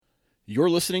You're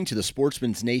listening to the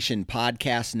Sportsman's Nation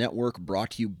Podcast Network, brought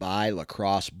to you by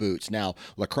Lacrosse Boots. Now,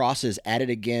 Lacrosse is at it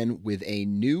again with a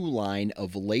new line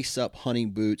of lace-up hunting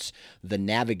boots, the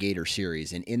Navigator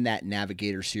Series. And in that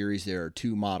Navigator Series, there are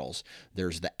two models.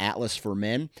 There's the Atlas for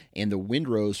men and the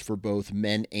Windrose for both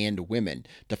men and women.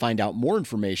 To find out more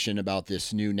information about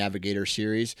this new Navigator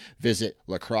Series, visit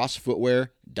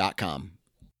lacrossefootwear.com.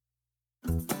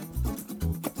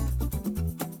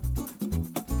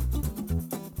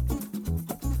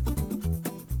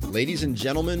 Ladies and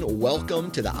gentlemen,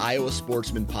 welcome to the Iowa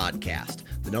Sportsman Podcast,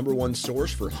 the number one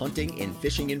source for hunting and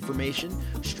fishing information,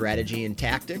 strategy and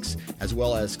tactics, as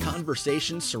well as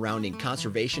conversations surrounding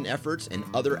conservation efforts and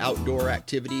other outdoor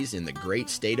activities in the great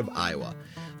state of Iowa.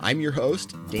 I'm your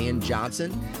host, Dan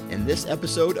Johnson, and this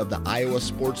episode of the Iowa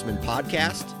Sportsman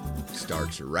Podcast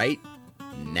starts right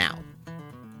now.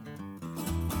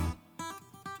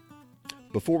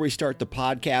 Before we start the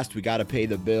podcast, we got to pay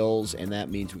the bills, and that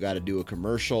means we got to do a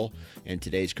commercial. And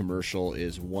today's commercial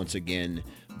is once again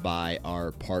by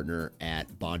our partner at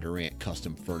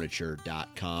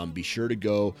BondurantCustomFurniture.com. Be sure to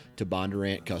go to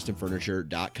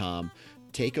BondurantCustomFurniture.com.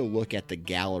 Take a look at the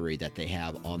gallery that they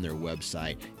have on their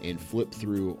website and flip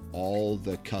through all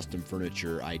the custom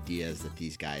furniture ideas that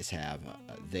these guys have.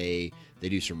 They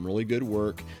do some really good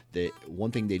work.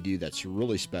 One thing they do that's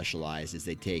really specialized is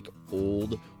they take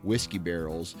old whiskey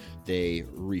barrels, they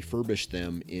refurbish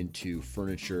them into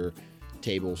furniture,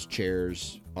 tables,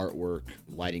 chairs, artwork,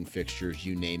 lighting fixtures,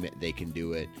 you name it, they can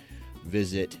do it.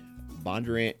 Visit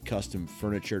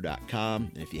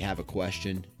BondurantCustomFurniture.com, and if you have a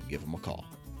question, give them a call.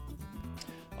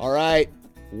 All right,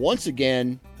 once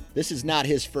again, this is not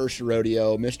his first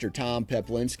rodeo. Mr. Tom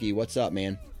Peplinski, what's up,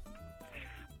 man?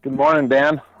 Good morning,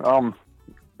 Dan.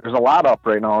 There's a lot up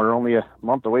right now. We're only a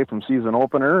month away from season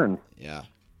opener, and got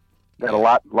a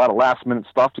lot of last minute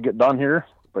stuff to get done here.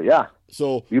 But yeah,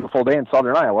 so beautiful day in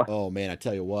southern Iowa. Oh man, I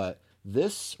tell you what,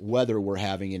 this weather we're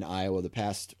having in Iowa the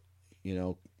past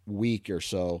week or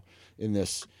so, in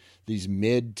these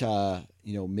mid to high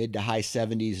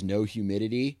 70s, no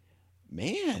humidity.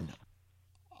 Man,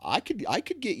 I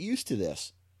could get used to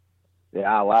this.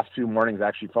 Yeah, last few mornings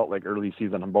actually felt like early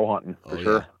season on bow hunting for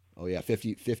sure. Yeah. Oh yeah,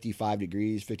 55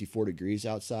 degrees, 54 degrees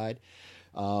outside.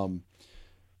 But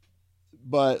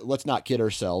let's not kid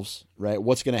ourselves, right?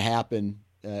 What's going to happen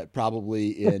probably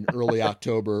in early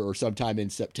October or sometime in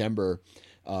September?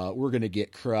 We're going to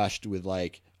get crushed with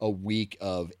like a week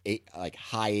of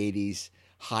high 80s.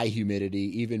 High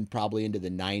humidity, even probably into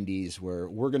the 90s, where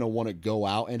we're going to want to go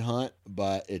out and hunt,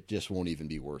 but it just won't even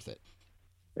be worth it.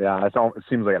 Yeah, it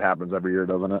seems like it happens every year,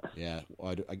 doesn't it? Yeah.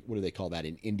 What do they call that?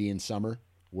 An Indian summer,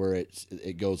 where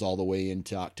it goes all the way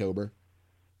into October?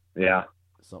 Yeah.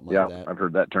 Something like that. I've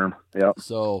heard that term. Yeah.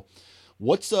 So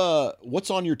what's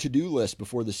on your to-do list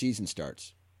before the season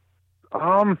starts?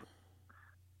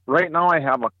 Right now I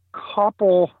have a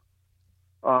couple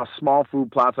small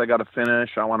food plots I got to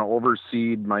finish. I want to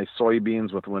overseed my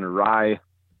soybeans with winter rye.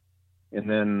 And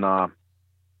then I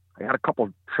got a couple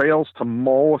trails to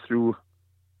mow through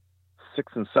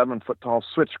 6 and 7 foot tall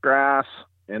switchgrass.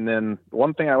 And then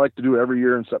one thing I like to do every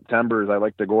year in September is I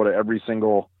like to go to every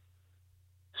single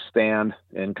stand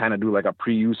and kind of do like a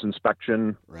pre-use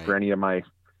inspection for any of my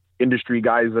industry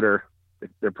guys they're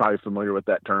probably familiar with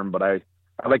that term, but I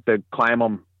like to climb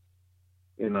them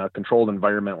in a controlled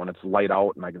environment when it's light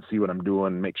out and I can see what I'm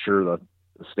doing, make sure the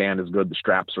stand is good, the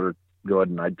straps are good.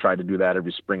 And I try to do that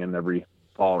every spring and every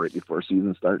fall right before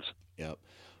season starts. Yep.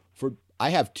 I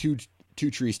have two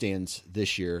tree stands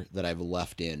this year that I've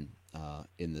left in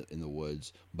the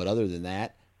woods. But other than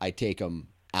that, I take them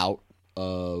out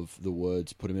of the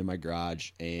woods, put them in my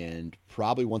garage. And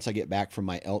probably once I get back from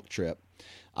my elk trip,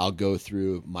 I'll go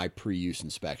through my pre-use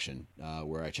inspection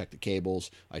where I check the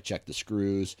cables, I check the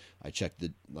screws, I check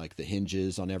the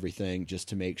hinges on everything just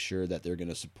to make sure that they're going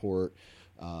to support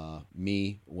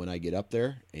me when I get up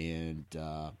there. And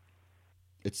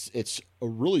it's a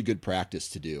really good practice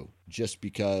to do, just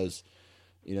because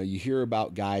you hear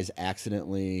about guys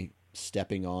accidentally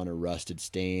stepping on a rusted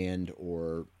stand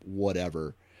or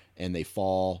whatever, and they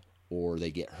fall or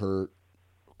they get hurt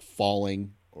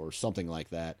falling or something like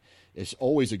that. It's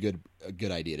always a good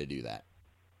idea to do that.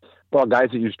 Well, guys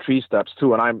that use tree steps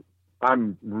too, and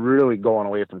I'm really going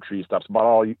away from tree steps. But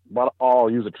all I'll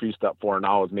use a tree step for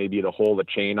now is maybe to hold a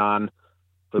chain on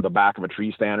to the back of a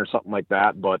tree stand or something like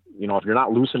that. But if you're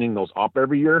not loosening those up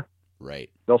every year, right,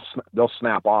 they'll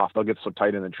snap off. They'll get so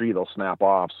tight in the tree they'll snap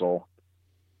off. So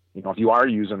if you are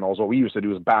using those, what we used to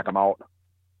do is back them out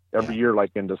every year.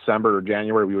 Like in December or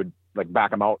January, we would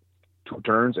back them out 2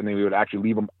 turns, and then we would actually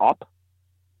leave them up,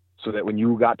 so that when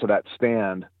you got to that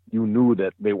stand, you knew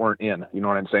that they weren't in. You know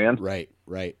what I'm saying? Right.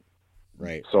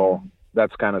 So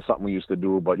that's kind of something we used to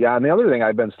do. But yeah, and the other thing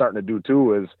I've been starting to do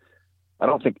too is, I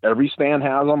don't think every stand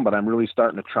has them, but I'm really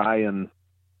starting to try and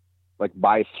like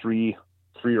buy three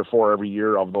or four every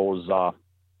year of those, the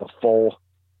full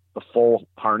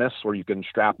harness where you can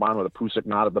strap on with a Prusik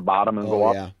knot at the bottom and go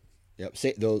up. Yeah.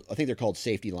 Yep. Those, I think they're called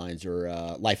safety lines or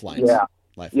lifelines. Yeah.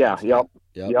 Lifelines. Yeah.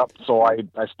 Yep. Yep. So I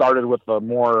started with the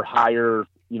more higher,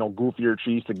 goofier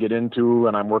trees to get into,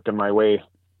 and I'm working my way,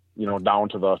 down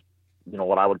to the,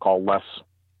 what I would call less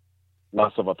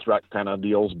of a threat kind of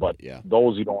deals. But yeah,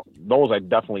 those I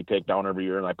definitely take down every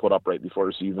year and I put up right before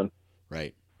the season.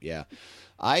 Right. Yeah.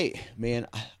 I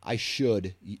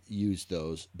should use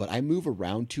those, but I move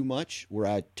around too much where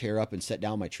I tear up and set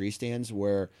down my tree stands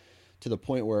to the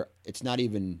point where it's not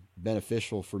even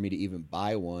beneficial for me to even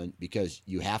buy one, because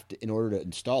you have to, in order to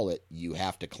install it, you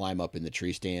have to climb up in the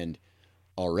tree stand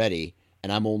already.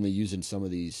 And I'm only using some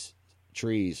of these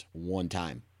trees one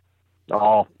time.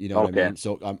 Oh, you know what I mean?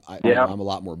 So I'm a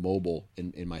lot more mobile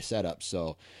in my setup.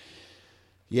 So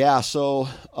yeah. So,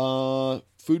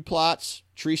 food plots,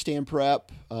 tree stand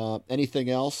prep, anything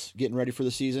else getting ready for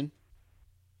the season?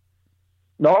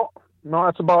 No,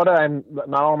 that's about it.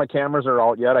 Not all my cameras are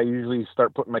out yet. I usually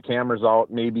start putting my cameras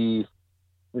out maybe,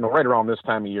 right around this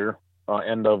time of year,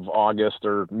 end of August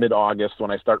or mid-August,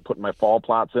 when I start putting my fall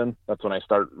plots in. That's when I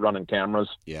start running cameras.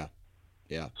 Yeah.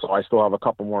 So I still have a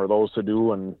couple more of those to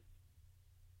do, and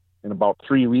in about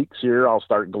 3 weeks here, I'll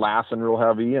start glassing real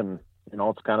heavy, and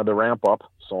it's kind of the ramp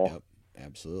up. So yep,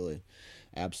 absolutely.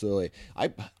 I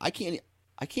can't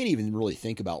even really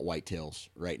think about whitetails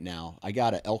right now. I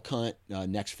got an elk hunt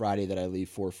next Friday that I leave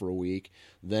for a week.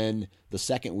 Then the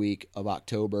second week of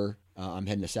October, I'm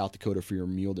heading to South Dakota for your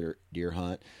mule deer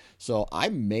hunt. So I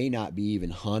may not be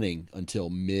even hunting until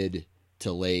mid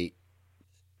to late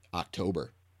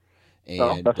October.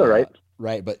 And that's all right.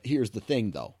 Right. But here's the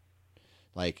thing though.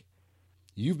 Like,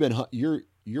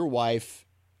 your wife,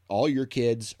 all your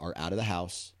kids are out of the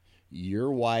house.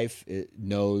 Your wife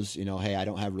knows, hey, I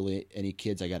don't have really any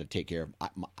kids I got to take care of.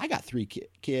 I got 3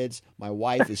 kids. My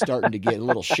wife is starting to get a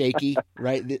little shaky,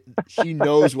 right? She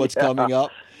knows what's coming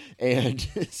up. And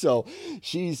so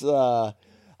she's, I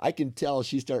can tell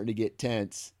she's starting to get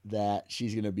tense that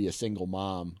she's going to be a single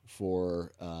mom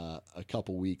for a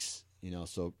couple weeks,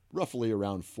 so roughly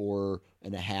around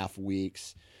 4.5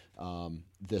 weeks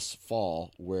this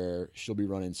fall, where she'll be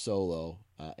running solo.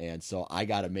 And so I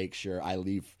got to make sure I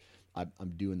leave.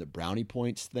 I'm doing the brownie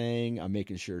points thing. I'm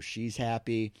making sure she's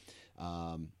happy,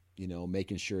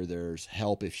 making sure there's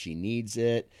help if she needs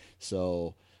it.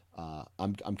 So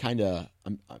I'm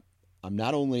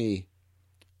not only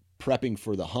prepping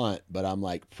for the hunt, but I'm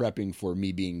like prepping for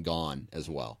me being gone as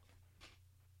well.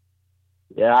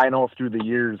 Yeah, I know through the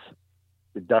years,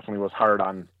 it definitely was hard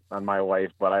on my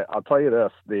wife, but I'll tell you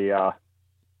this,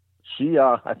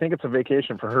 I think it's a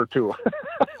vacation for her too.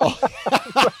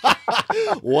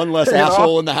 One less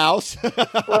asshole in the house.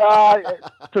 Well,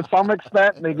 to some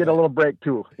extent, they get a little break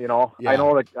too. Yeah. I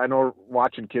know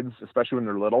watching kids, especially when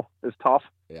they're little, is tough.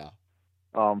 Yeah.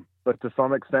 But to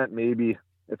some extent, maybe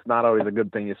it's not always a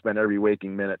good thing you spend every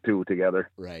waking minute too together.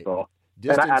 Right. So,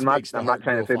 and I'm not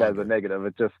trying to say that as a negative.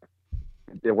 It just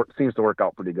seems to work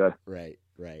out pretty good. Right.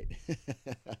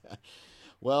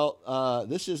 Well,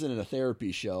 this isn't a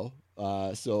therapy show,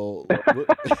 so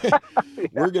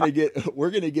we're gonna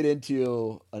get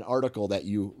into an article that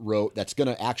you wrote that's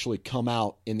gonna actually come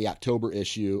out in the October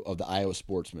issue of the Iowa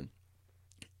Sportsman,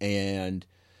 and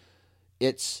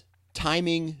it's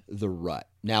timing the rut.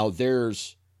 Now,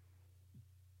 there's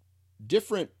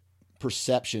different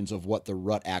perceptions of what the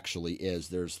rut actually is.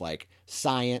 There's like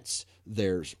science,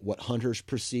 there's what hunters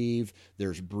perceive,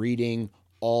 there's breeding,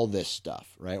 all this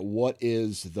stuff, right? What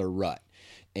is the rut?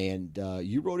 And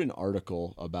you wrote an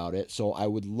article about it. So I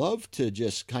would love to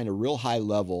just kind of real high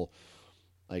level,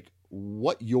 like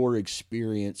what your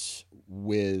experience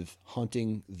with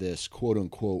hunting this quote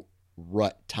unquote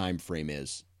rut time frame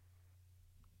is.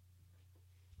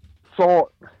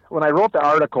 So when I wrote the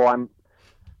article,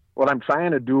 what I'm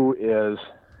trying to do is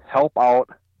help out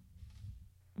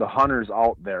the hunters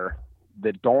out there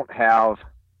that don't have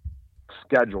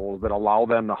schedules that allow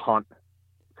them to hunt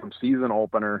from season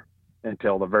opener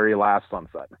until the very last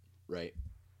sunset. Right.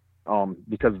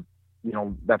 Because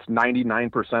that's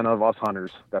 99% of us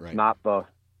hunters. That's right. not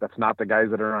the guys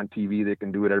that are on TV that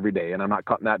can do it every day. And I'm not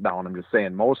cutting that down. I'm just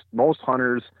saying most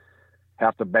hunters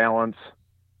have to balance,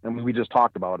 and we just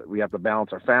talked about it. We have to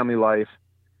balance our family life.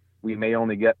 We may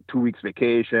only get 2 weeks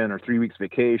vacation or 3 weeks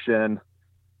vacation.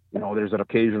 There's an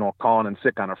occasional calling in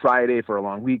sick on a Friday for a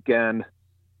long weekend.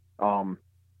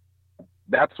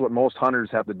 that's what most hunters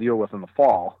have to deal with in the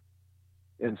fall.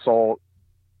 And so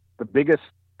the biggest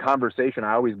conversation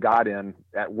I always got in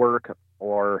at work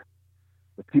or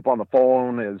with people on the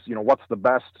phone is, what's the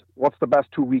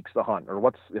best 2 weeks to hunt? Or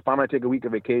if I'm going to take a week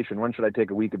of vacation, when should I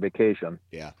take a week of vacation?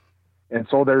 Yeah. And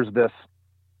so there's this,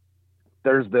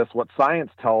 what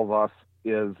science tells us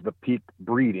is the peak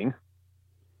breeding.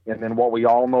 And then what we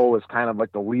all know is kind of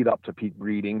like the lead up to peak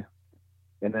breeding.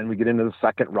 And then we get into the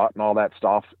second rut and all that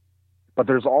stuff. But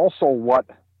there's also what,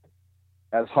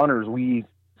 as hunters, we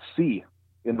see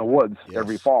in the woods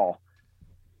every fall.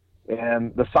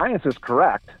 And the science is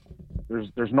correct.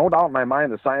 There's no doubt in my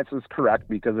mind the science is correct,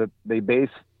 because they base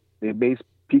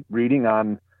peak breeding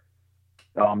on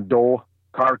doe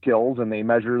car kills, and they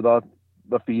measure the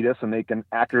fetus, and they can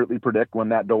accurately predict when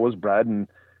that doe is bred. And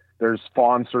there's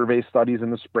fawn survey studies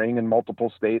in the spring in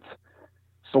multiple states.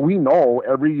 So we know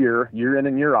every year in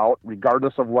and year out,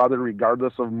 regardless of weather,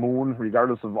 regardless of moon,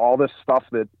 regardless of all this stuff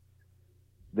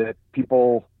that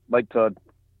people like to,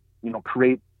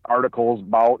 create articles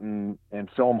about and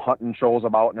film hunting shows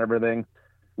about and everything.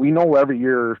 We know every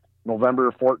year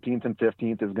November 14th and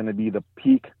 15th is going to be the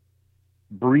peak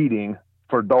breeding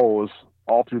for does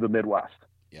all through the Midwest.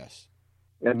 Yes.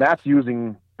 And that's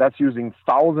using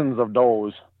thousands of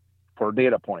does for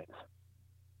data points.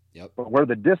 Yep. But where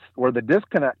the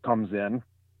disconnect comes in,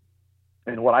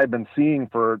 and what I've been seeing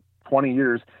for 20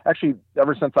 years, actually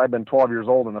ever since I've been 12 years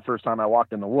old and the first time I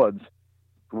walked in the woods,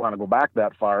 if we want to go back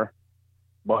that far,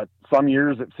 but some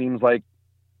years it seems like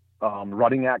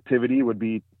rutting activity would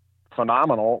be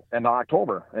phenomenal in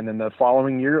October. And then the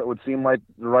following year, it would seem like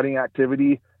the rutting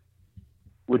activity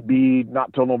would be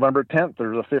not till November 10th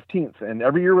or the 15th. And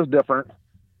every year was different.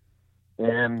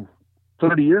 And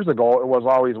 30 years ago, it was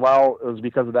always, it was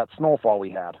because of that snowfall we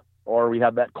had, or we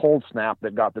had that cold snap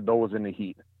that got the does in the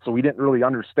heat. So we didn't really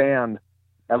understand,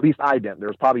 at least I didn't.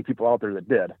 There's probably people out there that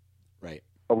did. Right.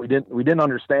 But we didn't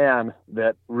understand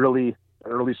that really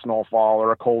early snowfall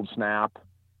or a cold snap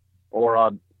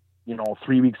or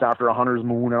 3 weeks after a hunter's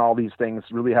moon and all these things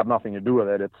really have nothing to do with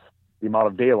it. It's the amount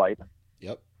of daylight.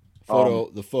 Yep.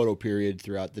 The photo period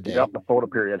throughout the day. Yep. The photo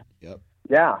period. Yep.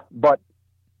 Yeah. But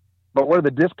where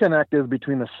the disconnect is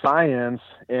between the science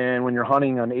and when you're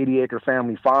hunting an 80-acre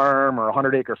family farm or a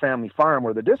 100-acre family farm,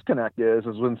 where the disconnect is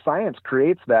when science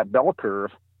creates that bell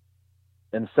curve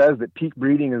and says that peak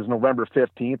breeding is November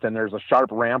 15th, and there's a sharp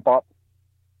ramp up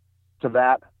to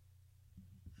that,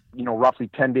 roughly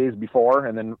 10 days before,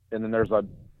 and then there's a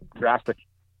drastic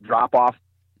drop off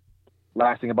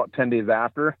lasting about 10 days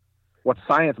after. What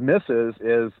science misses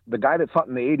is the guy that's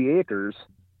hunting the 80 acres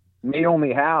may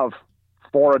only have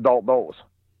 4 adult does.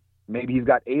 Maybe he's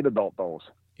got 8 adult does.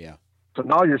 Yeah. So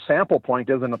now your sample point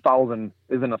isn't 1,000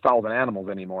 animals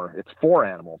anymore. It's 4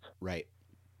 animals. Right.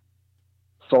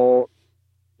 So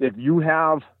if you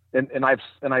have, and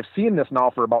I've seen this now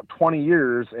for about 20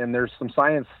 years, and there's some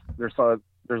science.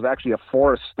 There's actually a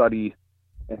forest study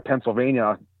in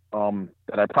Pennsylvania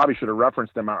that I probably should have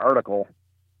referenced in my article,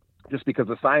 just because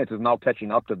the science is now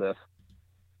catching up to this.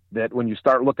 That when you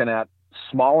start looking at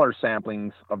smaller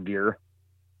samplings of deer,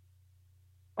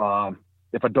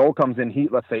 if a doe comes in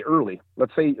heat, let's say early,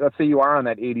 let's say you are on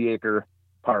that 80-acre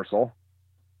parcel,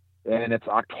 and it's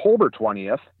October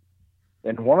 20th,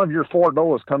 and one of your 4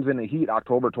 does comes in the heat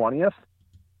October 20th,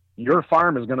 your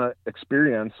farm is going to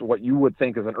experience what you would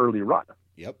think is an early rut.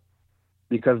 Yep.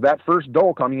 Because that first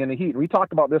doe coming in the heat, we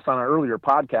talked about this on our earlier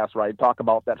podcast, where I talk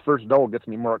about that first doe gets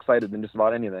me more excited than just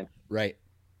about anything. Right.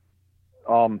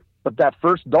 But that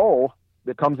first doe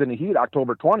that comes in the heat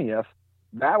October 20th,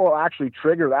 that will actually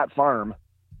trigger that farm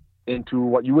into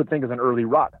what you would think is an early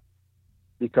rut.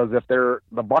 Because if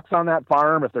the buck's on that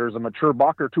farm, if there's a mature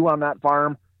buck or 2 on that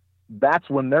farm, that's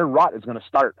when their rut is going to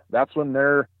start. That's when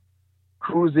they're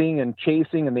cruising and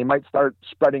chasing, and they might start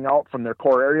spreading out from their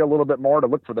core area a little bit more to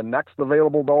look for the next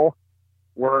available doe.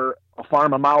 Where a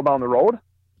farm a mile down the road,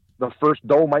 the first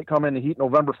doe might come in the heat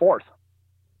November 4th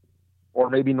or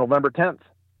maybe November 10th.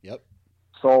 Yep.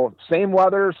 So same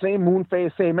weather, same moon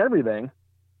phase, same everything.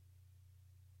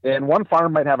 And one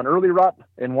farm might have an early rut,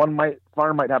 and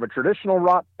farm might have a traditional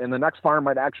rut, and the next farm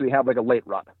might actually have like a late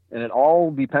rut. And it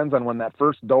all depends on when that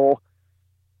first doe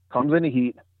comes into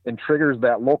heat and triggers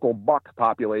that local buck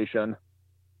population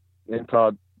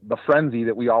into the frenzy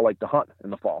that we all like to hunt in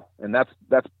the fall. And that's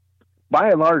by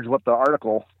and large what the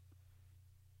article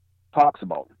talks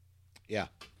about. Yeah.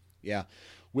 Yeah.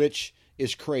 Which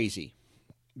is crazy,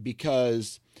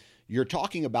 because you're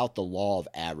talking about the law of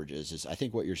averages. Is I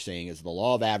think what you're saying is the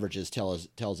law of averages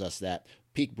tells us that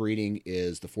peak breeding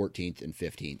is the 14th and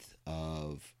 15th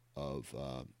of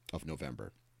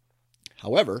November.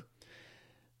 However,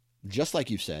 just like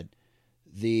you've said,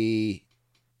 the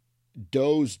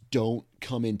does don't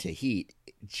come into heat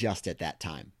just at that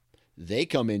time. They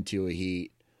come into a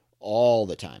heat all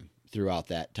the time throughout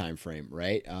that time frame,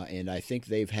 right? And I think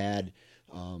they've had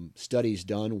studies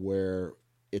done where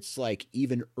it's like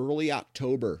even early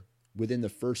October, within the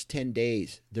first 10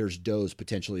 days, there's does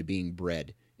potentially being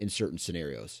bred in certain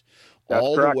scenarios. That's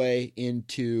all correct. The way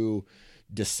into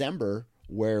December,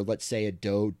 where let's say a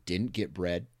doe didn't get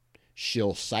bred,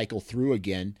 she'll cycle through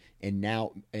again and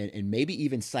maybe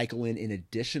even cycle in an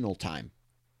additional time.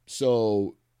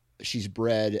 So she's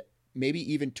bred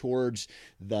maybe even towards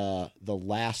the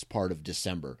last part of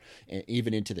December and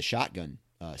even into the shotgun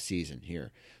season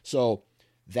here. So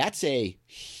that's a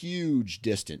huge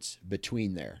distance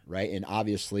between there, right? And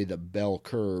obviously the bell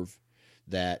curve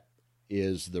that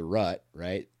is the rut,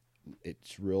 right?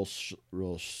 It's real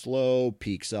slow,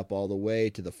 peaks up all the way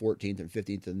to the 14th and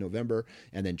 15th of November,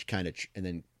 and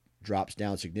then drops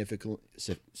down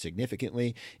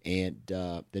significantly, and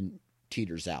then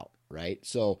teeters out, right?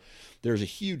 So there's a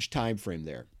huge time frame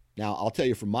there. Now, I'll tell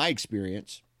you from my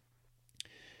experience,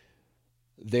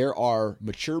 there are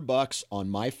mature bucks on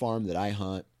my farm that I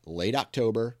hunt late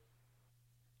October.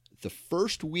 The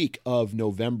first week of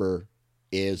November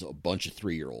is a bunch of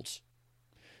 3-year-olds.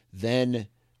 Then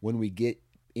when we get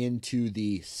into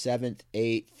the 7th,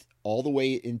 8th, all the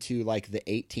way into like the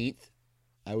 18th,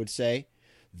 I would say,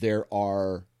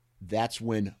 that's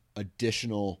when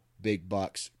additional big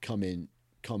bucks come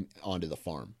onto the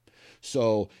farm.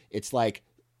 So it's like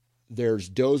there's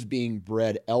does being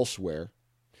bred elsewhere,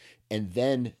 and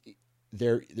then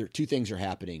there two things are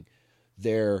happening.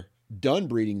 They're done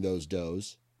breeding those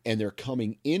does and they're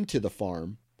coming into the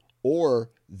farm,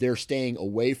 or they're staying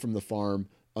away from the farm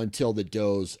until the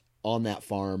does on that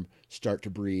farm start to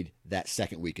breed that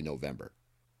second week in November.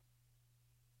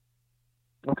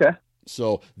 Okay.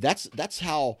 So that's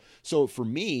how. So for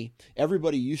me,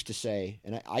 everybody used to say,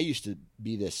 and I used to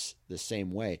be the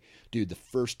same way, dude. The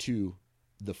first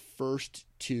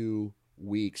two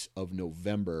weeks of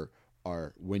November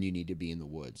are when you need to be in the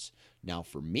woods. Now,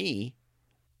 for me,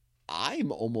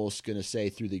 I'm almost going to say,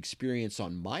 through the experience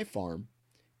on my farm,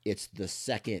 it's the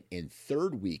second and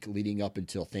third week leading up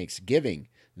until Thanksgiving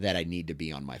that I need to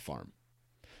be on my farm.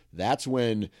 That's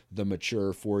when the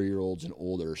mature 4-year-olds and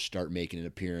older start making an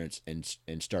appearance and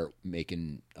start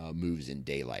making moves in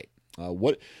daylight.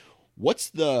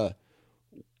 What's the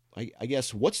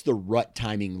rut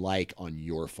timing like on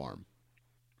your farm?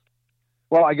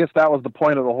 Well, I guess that was the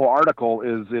point of the whole article.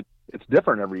 Is it's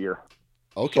different every year.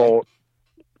 Okay. So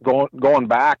going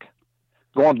back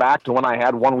to when I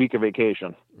had 1 week of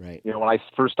vacation. Right. You know, when I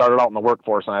first started out in the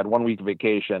workforce, and I had 1 week of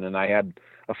vacation, and I had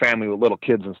a family with little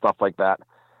kids and stuff like that,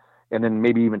 and then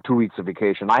maybe even 2 weeks of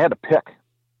vacation. I had to pick.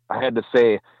 I had to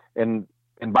say, and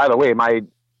by the way, my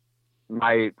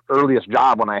earliest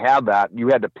job when I had that, you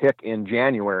had to pick in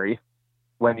January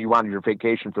when you wanted your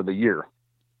vacation for the year.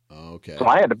 Okay. So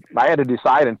I had to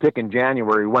decide and pick in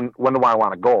January when do I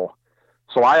want to go.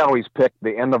 So I always picked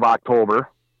the end of October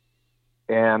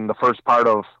and the first part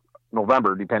of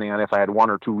November, depending on if I had 1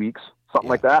 or 2 weeks, something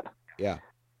like that. Yeah.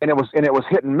 And it was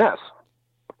hit and miss.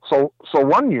 So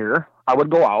one year I would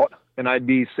go out and I'd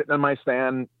be sitting in my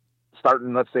stand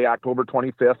starting, let's say, October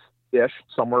 25th ish,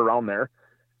 somewhere around there.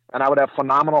 And I would have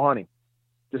phenomenal hunting,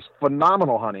 just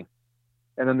phenomenal hunting.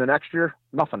 And then the next year,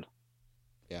 nothing.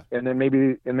 Yeah. And then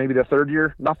maybe the third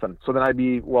year, nothing. So then I'd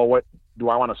be, well, what do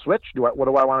I want to switch? What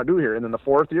do I want to do here? And then the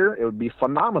fourth year, it would be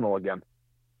phenomenal again.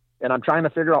 And I'm trying to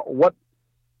figure out what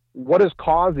is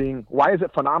causing, why is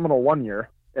it phenomenal one year?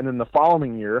 And then the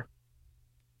following year,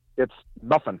 it's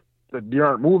nothing. The deer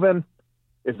aren't moving.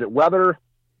 Is it weather?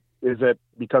 Is it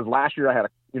because last year I had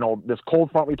this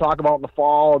cold front we talk about in the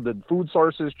fall? Did food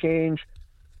sources change?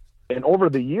 And over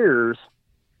the years,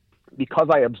 because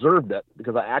I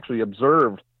actually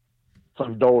observed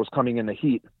some does coming in the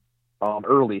heat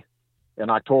early in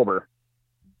October,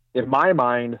 in my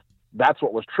mind, that's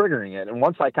what was triggering it. And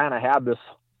once I kind of had this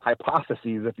hypothesis,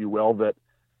 if you will,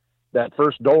 that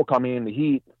first doe coming in the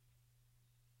heat,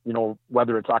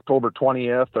 whether it's October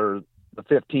 20th or the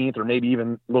 15th or maybe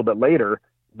even a little bit later,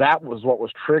 that was what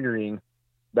was triggering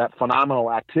that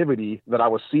phenomenal activity that I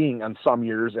was seeing on some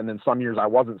years. And then some years I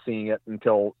wasn't seeing it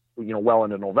until, well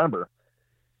into November.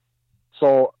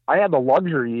 So I had the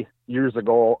luxury years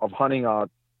ago of hunting a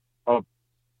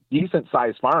decent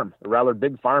sized farm, a rather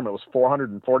big farm. It was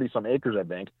 440 some acres, I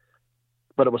think,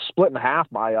 but it was split in half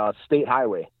by a state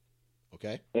highway.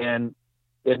 Okay. And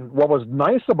what was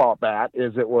nice about that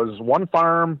is it was one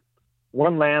farm,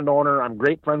 one landowner. I'm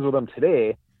great friends with them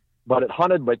today, but it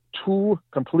hunted like two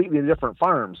completely different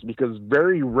farms, because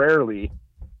very rarely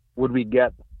would we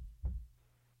get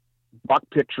buck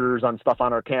pictures on stuff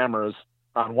on our cameras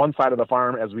on one side of the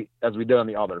farm as we did on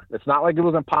the other. It's not like it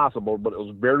was impossible, but it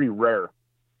was very rare.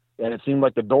 And it seemed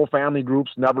like the doe family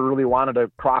groups never really wanted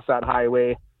to cross that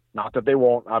highway. Not that they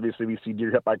won't. Obviously, we see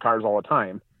deer hit by cars all the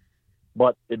time.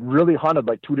 But it really hunted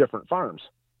like two different farms.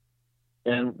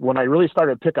 And when I really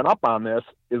started picking up on this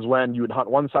is when you would hunt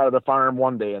one side of the farm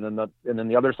one day and then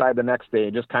the other side the next day,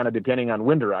 just kind of depending on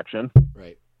wind direction.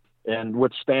 Right. And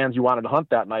which stands you wanted to hunt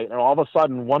that night. And all of a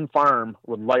sudden, one farm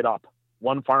would light up.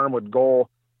 One farm would go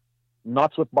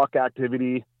nuts with buck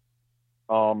activity,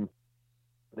 the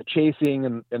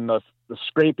chasing and the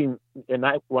scraping. And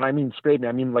when I mean scraping,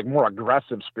 I mean like more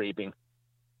aggressive scraping.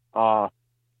 The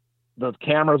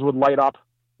cameras would light up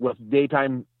with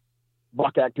daytime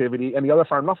buck activity, and the other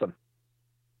farm nothing.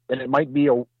 And it might be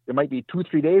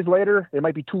 2-3 days later. It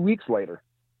might be 2 weeks later.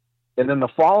 And then the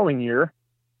following year,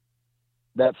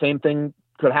 that same thing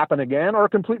could happen again or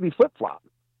completely flip-flop.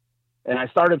 And I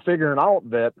started figuring out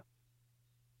that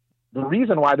the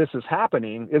reason why this is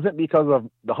happening isn't because of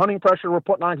the hunting pressure we're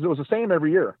putting on, because it was the same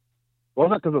every year. It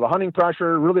wasn't because of the hunting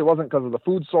pressure. Really, it wasn't because of the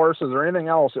food sources or anything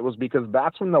else. It was because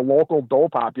that's when the local doe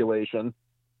population,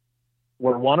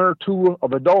 where one or two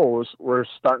of the does were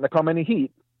starting to come into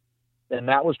heat. And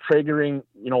that was triggering,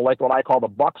 like what I call the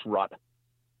buck's rut.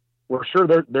 We're sure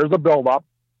there's a buildup.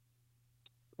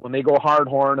 When they go hard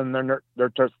horn and then their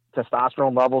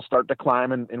testosterone levels start to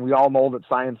climb, and we all know that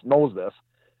science knows this.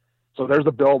 So there's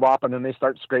a build up, and then they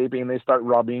start scraping, they start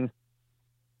rubbing.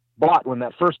 But when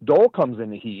that first doe comes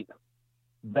into heat,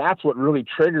 that's what really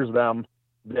triggers them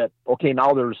that, okay,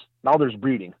 now there's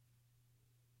breeding.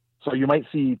 So you might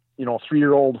see,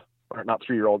 3-year-old, or not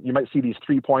 3-year-old, you might see these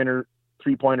 3-pointers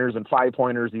and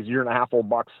 5-pointers, these 1.5-year-old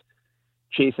bucks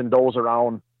chasing does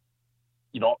around,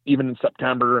 even in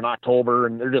September and October,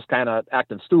 and they're just kind of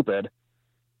acting stupid.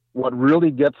 What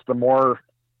really gets the more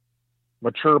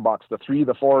mature bucks, the 3,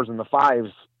 the 4s, and the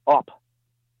 5s up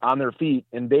on their feet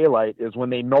in daylight is when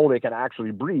they know they can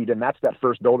actually breed, and that's that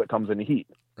first doe that comes into heat.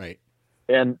 Right.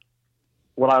 And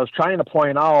what I was trying to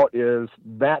point out is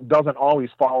that doesn't always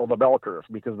follow the bell curve,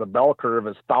 because the bell curve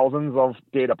is thousands of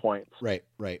data points. Right.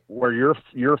 Right. Where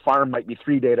your farm might be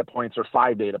 3 data points or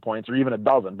 5 data points or even a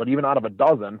dozen, but even out of a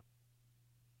dozen,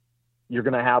 you're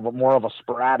going to have more of a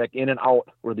sporadic in and out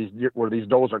where these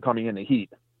does are coming into heat.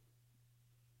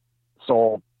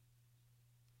 So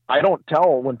I don't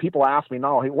tell, when people ask me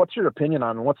now, hey, what's your opinion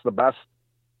on what's the best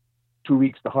 2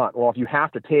 weeks to hunt? Well, if you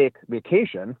have to take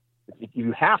vacation, if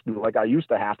you have to, like I used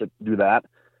to have to do that,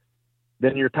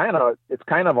 then it's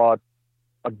kind of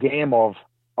a game of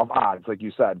odds, like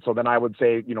you said. So then I would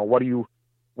say,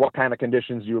 what kind of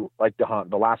conditions you like to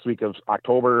hunt? The last week of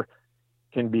October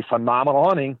can be phenomenal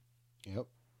hunting. Yep.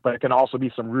 But it can also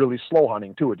be some really slow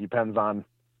hunting too. It depends on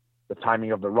the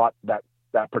timing of the rut that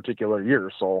particular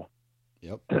year. So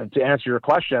yep. To answer your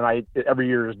question, every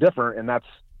year is different. And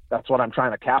that's what I'm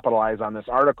trying to capitalize on this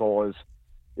article is,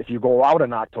 if you go out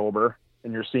in October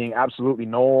and you're seeing absolutely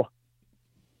no,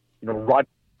 rut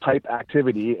type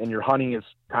activity, and your hunting is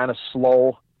kind of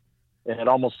slow, and it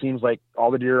almost seems like all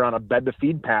the deer are on a bed to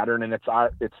feed pattern, and it's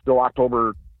still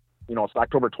October, it's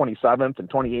October 27th and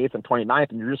 28th and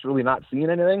 29th, and you're just really not seeing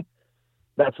anything.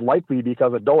 That's likely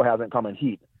because a doe hasn't come in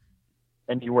heat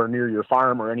anywhere near your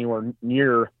farm or anywhere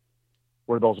near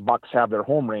where those bucks have their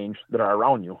home range that are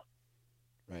around you.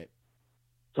 Right.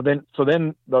 So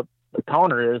then the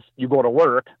counter is, you go to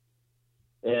work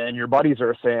and your buddies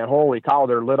are saying, holy cow,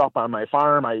 they're lit up on my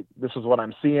farm. This is what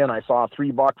I'm seeing. I saw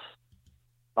 3 bucks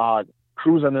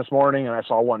cruising this morning, and I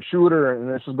saw 1 shooter, and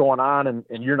this is going on,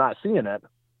 and you're not seeing it.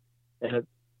 And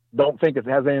don't think it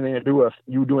has anything to do with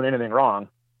you doing anything wrong.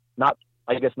 Not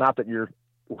that you're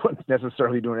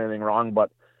necessarily doing anything wrong,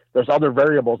 but there's other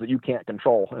variables that you can't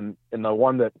control. And the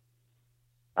one that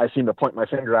I seem to point my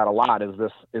finger at a lot is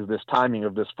this timing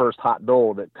of this first hot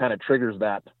doe that kind of triggers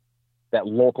that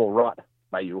local rut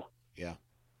by you. Yeah.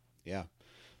 Yeah.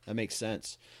 That makes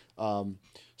sense.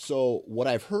 So what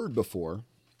I've heard before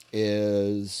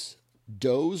is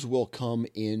does will come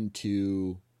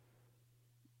into,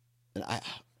 and I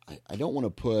don't want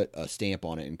to put a stamp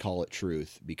on it and call it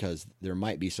truth, because there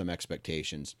might be some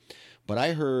expectations, but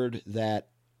I heard that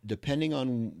depending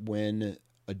on when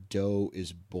a doe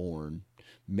is born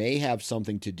may have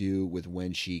something to do with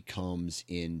when she comes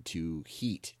into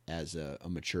heat as a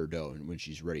mature doe and when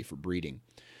she's ready for breeding.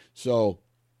 So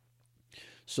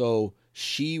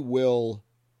she will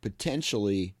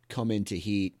potentially come into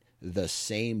heat the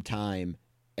same time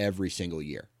every single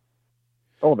year.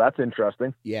 Oh, that's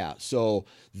interesting. Yeah. So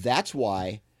that's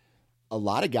why a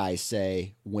lot of guys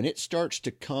say when it starts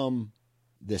to come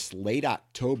this late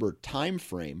October time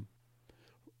frame,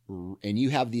 and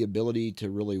you have the ability to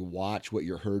really watch what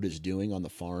your herd is doing on the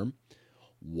farm,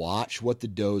 watch what the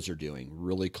does are doing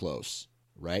really close,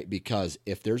 right? Because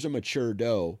if there's a mature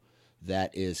doe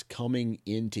that is coming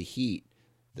into heat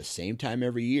the same time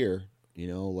every year,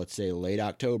 let's say late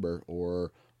October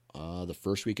or the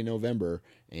first week in November,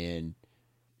 and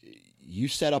you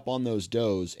set up on those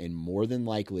does, and more than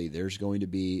likely there's going to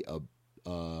be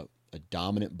a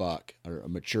dominant buck or a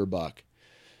mature buck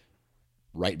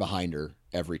right behind her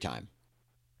every time.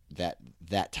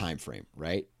 That time frame,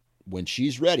 right? When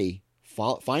she's ready,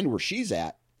 find where she's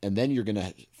at, and then you're going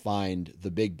to find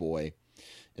the big boy.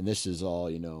 And this is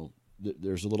all,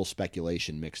 there's a little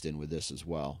speculation mixed in with this as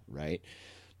well, right?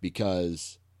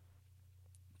 Because,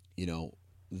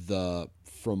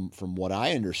 from what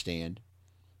I understand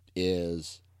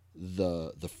is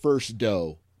the first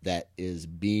doe that is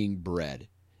being bred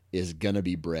is going to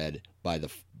be bred by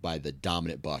the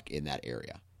dominant buck in that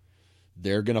area.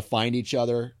 They're going to find each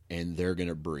other and they're going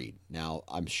to breed. Now,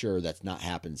 I'm sure that's not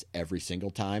happens every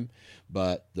single time,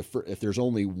 but if there's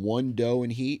only one doe in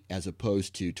heat as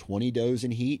opposed to 20 does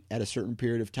in heat at a certain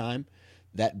period of time,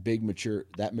 that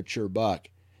mature buck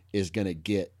is going to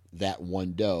get that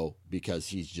one doe because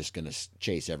he's just going to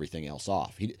chase everything else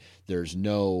off. There's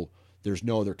no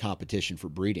other competition for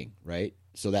breeding, right?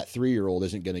 So that 3-year-old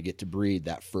isn't going to get to breed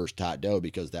that first hot doe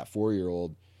because that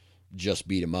 4-year-old just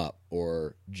beat him up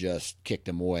or just kicked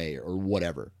him away or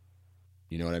whatever.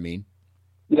 You know what I mean?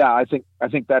 Yeah, I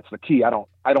think that's the key. I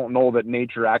don't know that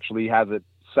nature actually has it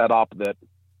set up that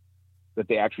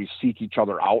they actually seek each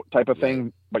other out type of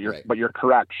thing. But you're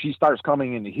correct. She starts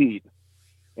coming into heat,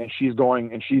 and she's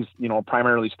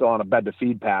primarily still on a bed to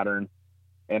feed pattern,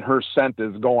 and her scent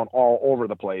is going all over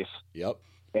the place. Yep.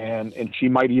 And she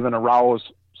might even arouse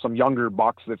some younger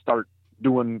bucks that start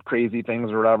doing crazy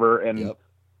things or whatever. And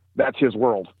that's his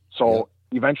world. So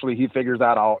eventually he figures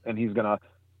that out, and he's gonna.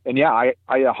 And yeah, I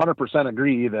 100%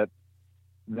 agree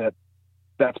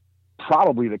that's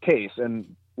probably the case.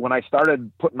 And when I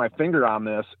started putting my finger on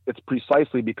this, it's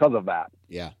precisely because of that.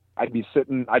 Yeah. I'd be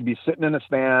sitting in a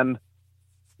stand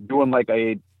doing like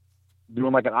an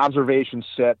observation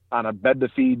sit on a bed to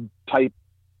feed type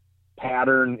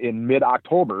pattern in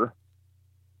mid-October,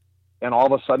 and all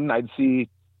of a sudden I'd see,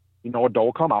 a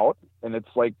doe come out, and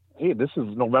it's like, hey, this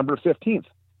is November 15th,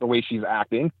 the way she's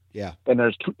acting. Yeah. And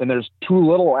there's two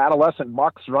little adolescent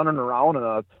bucks running around and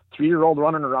a 3-year-old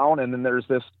running around, and then there's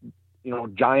this,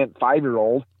 giant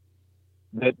 5-year-old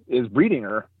that is breeding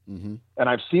her. Mm-hmm. And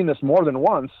I've seen this more than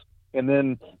once, and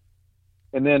then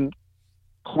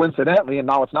coincidentally, and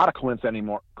now it's not a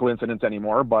coincidence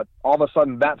anymore, but all of a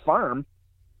sudden that farm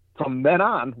from then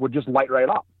on would just light right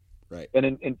up. Right.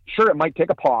 And sure, it might take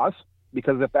a pause,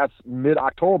 because if that's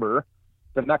mid-October,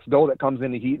 the next doe that comes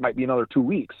into heat might be another 2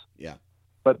 weeks. Yeah.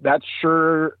 But that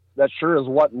sure is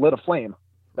what lit a flame.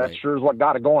 That Right. sure is what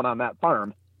got it going on that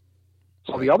farm.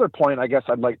 So Right. The other point I guess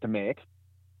I'd like to make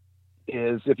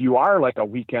is, if you are like a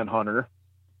weekend hunter,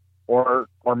 or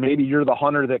maybe you're the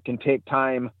hunter that can take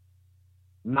time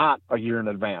not a year in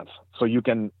advance. So you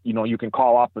can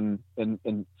call up and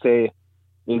say,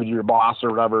 maybe to your boss or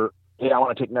whatever, hey, I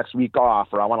want to take next week off,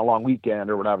 or I want a long weekend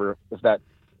or whatever, if that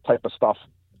type of stuff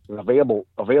is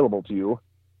available to you.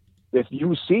 If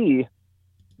you see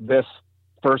this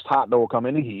first hot doe come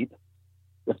into heat,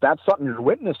 if that's something you're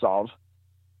witness of,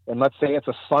 and let's say it's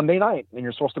a Sunday night and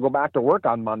you're supposed to go back to work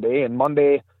on Monday, and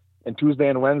Monday and Tuesday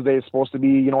and Wednesday is supposed to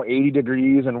be, 80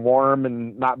 degrees and warm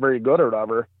and not very good or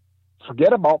whatever,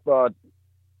 forget about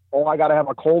I got to have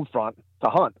a cold front to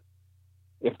hunt.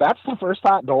 If that's the first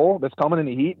hot doe that's coming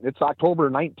into heat, it's October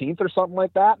 19th or something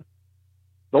like that,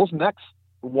 those next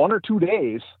 1 or 2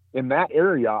 days in that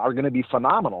area are going to be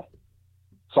phenomenal.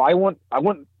 So I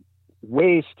wouldn't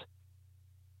waste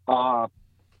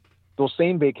those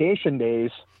same vacation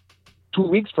days 2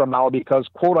 weeks from now, because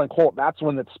quote unquote, that's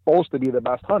when it's supposed to be the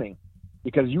best hunting,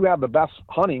 because you have the best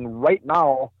hunting right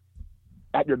now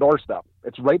at your doorstep.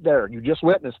 It's right there. You just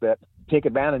witnessed it. Take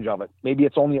advantage of it. Maybe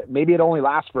it only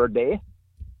lasts for a day,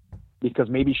 because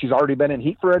maybe she's already been in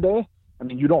heat for a day. I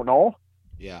mean, you don't know.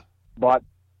 Yeah. But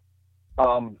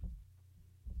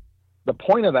the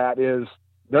point of that is,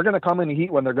 they're going to come into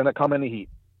heat when they're going to come into heat.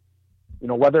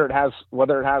 Whether it has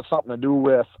something to do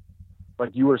with,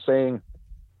 like you were saying,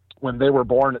 when they were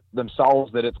born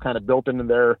themselves, that it's kind of built into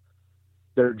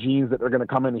their genes that they're going to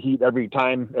come into heat every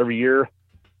year.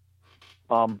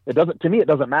 It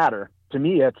doesn't matter. To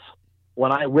me, it's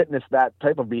when I witness that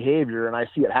type of behavior and I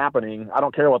see it happening, I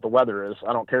don't care what the weather is.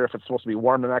 I don't care if it's supposed to be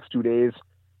warm the next 2 days.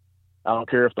 I don't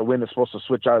care if the wind is supposed to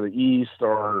switch out of the east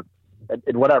or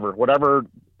whatever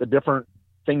the different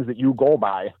things that you go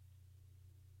by,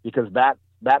 because that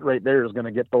right there is going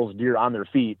to get those deer on their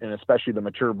feet, and especially the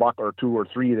mature buck or 2 or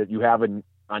 3 that you have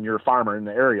on your farmer in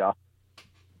the area.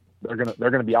 They're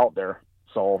gonna be out there.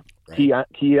 So right.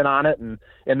 key in on it, and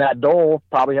that doe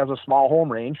probably has a small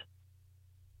home range.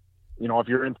 You know, if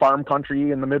you're in farm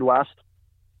country in the Midwest,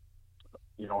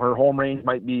 you know, her home range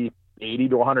might be 80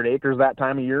 to 100 acres that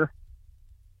time of year.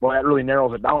 Well, that really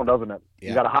narrows it down, doesn't it? Yeah.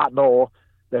 You got a hot doe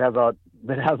that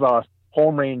has a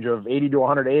home range of 80 to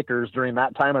 100 acres during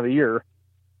that time of the year,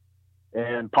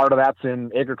 and part of that's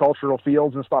in agricultural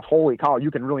fields and stuff. Holy cow, you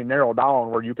can really narrow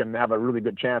down where you can have a really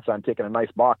good chance on taking a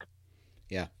nice buck.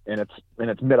 Yeah. And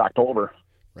it's mid-October.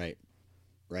 Right.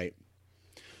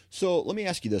 So let me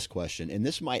ask you this question, and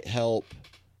this might help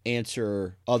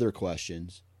answer other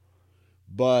questions,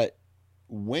 but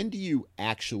when do you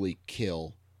actually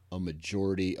kill a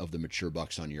majority of the mature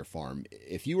bucks on your farm?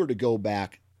 If you were to go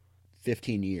back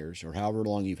 15 years or however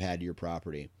long you've had your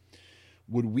property,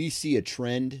 would we see a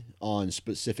trend on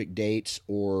specific dates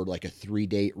or like a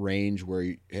 3-date range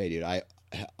where, hey, dude,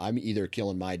 I'm either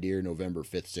killing my deer November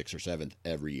 5th, 6th, or 7th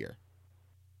every year?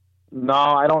 No,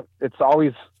 I don't. It's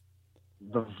always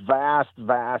the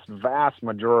vast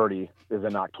majority is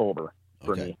in October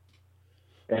for me.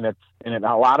 And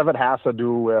a lot of it has to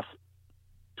do with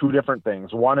 2 different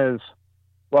things. One is,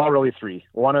 well, really 3.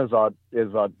 One is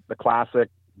the classic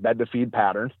bed to feed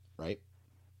pattern. Right.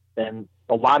 And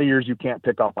a lot of years you can't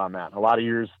pick up on that. A lot of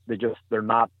years they're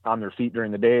not on their feet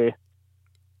during the day.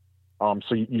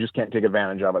 So you just can't take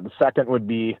advantage of it. The second would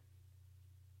be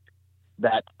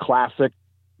that classic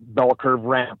bell curve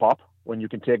ramp up, when you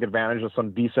can take advantage of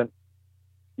some decent,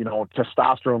 you know,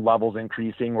 testosterone levels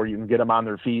increasing, where you can get them on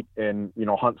their feet and, you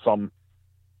know, hunt some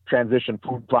transition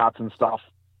food plots and stuff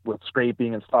with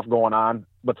scraping and stuff going on,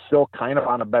 but still kind of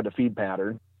on a bed to feed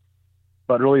pattern.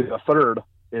 But really the third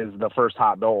is the first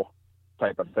hot doe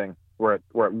type of thing, where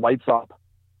it lights up,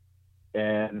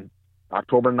 and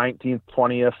October 19th,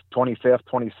 20th, 25th,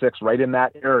 26th, right in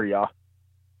that area.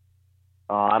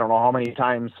 I don't know how many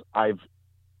times I've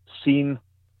seen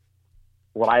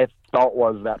what I felt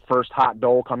was that first hot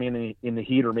doe coming in the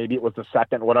heat, or maybe it was the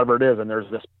second, whatever it is, and there's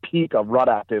this peak of rut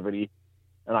activity,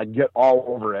 and I get all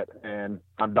over it, and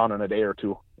I'm done in a day or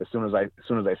 2 as soon as I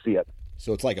see it.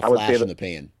 So it's like a flash in the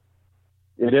pan.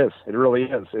 It is. It really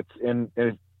is.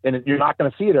 You're not going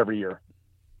to see it every year.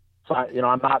 So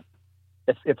I'm not.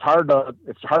 It's hard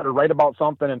to write about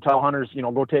something and tell hunters, you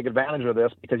know, go take advantage of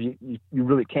this, because you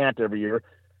really can't every year.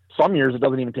 Some years it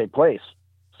doesn't even take place.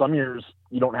 Some years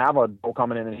you don't have a doe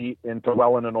coming in and heat until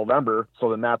well into November. So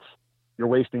then you're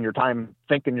wasting your time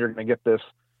thinking you're going to get this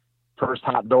first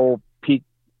hot doe peak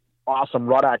awesome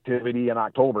rut activity in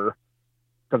October,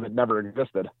 because it never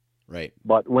existed. Right.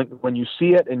 But when you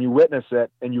see it and you witness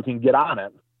it and you can get on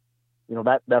it, you know,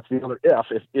 that's the other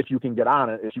if you can get on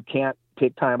it. If you can't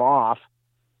take time off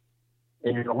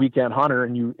and you're a weekend hunter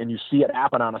and you see it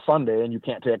happen on a Sunday and you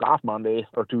can't take off Monday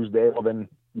or Tuesday, well, then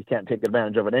you can't take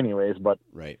advantage of it anyways. But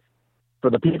right. For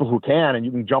the people who can, and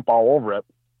you can jump all over it.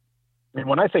 And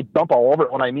when I say jump all over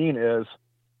it, what I mean is,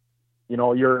 you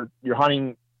know, you're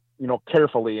hunting, you know,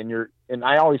 carefully, and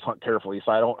I always hunt carefully,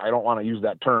 so I don't want to use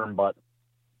that term, but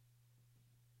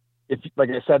if, like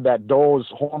I said, that doe's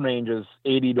home range is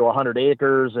 80 to 100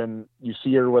 acres, and you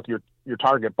see her with your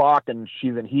target buck and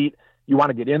she's in heat, you want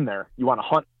to get in there. You want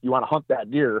to hunt that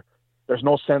deer. There's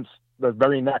no sense the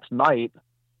very next night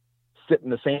sit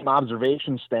in the same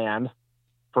observation stand,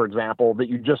 for example, that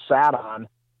you just sat on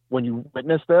when you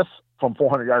witnessed this from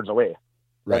 400 yards away.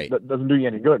 Right. That doesn't do you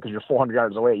any good, because you're 400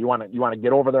 yards away. You want to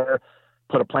get over there,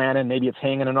 put a plan in. Maybe it's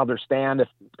hanging another stand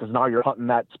because now you're hunting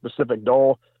that specific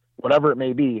doe, whatever it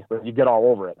may be, but you get all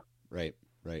over it. Right.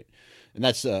 And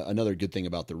that's another good thing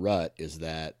about the rut, is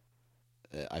that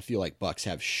I feel like bucks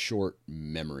have short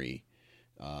memory.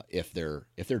 If they're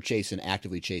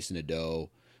actively chasing a doe,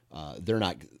 they're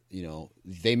not, you know,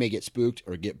 they may get spooked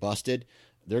or get busted.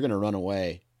 They're going to run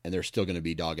away, and they're still going to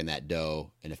be dogging that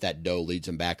doe. And if that doe leads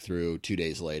them back through 2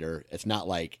 days later, it's not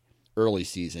like early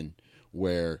season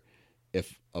where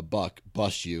if a buck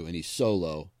busts you and he's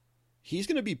solo, he's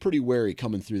going to be pretty wary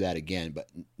coming through that again, but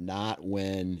not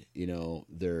when, you know,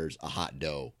 there's a hot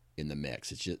doe in the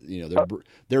mix. It's just, you know,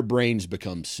 their brains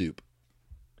become soup.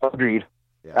 Agreed.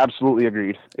 Yeah. Absolutely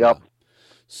agreed. Yep. Yeah.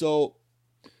 So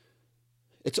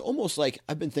it's almost like,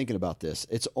 I've been thinking about this.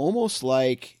 It's almost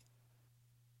like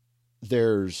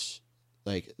there's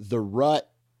like the rut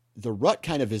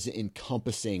kind of is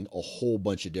encompassing a whole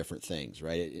bunch of different things,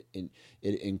 right?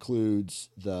 It includes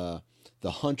the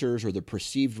hunters, or the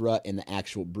perceived rut, and the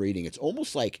actual breeding. It's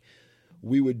almost like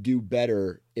we would do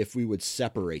better if we would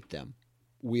separate them.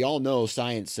 we all know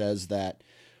science says that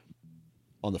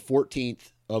on the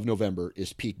 14th of November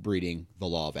is peak breeding, the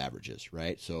law of averages,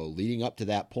 right? So leading up to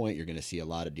that point, you're going to see a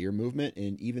lot of deer movement,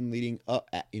 and even leading up,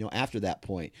 after that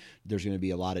point, there's going to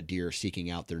be a lot of deer seeking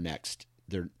out their next,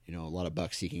 a lot of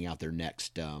bucks seeking out their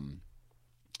next doe,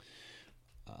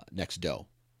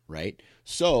 right?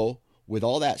 So with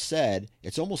all that said,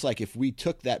 it's almost like if we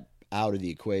took that out of the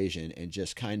equation and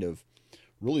just kind of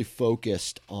really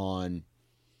focused on,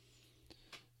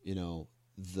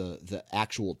 the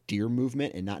actual deer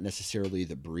movement and not necessarily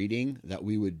the breeding, that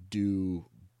we would do.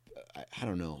 I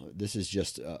don't know. This is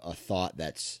just a thought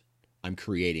I'm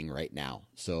creating right now.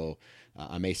 So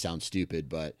I may sound stupid,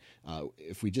 but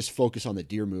if we just focus on the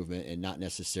deer movement and not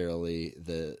necessarily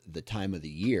the time of the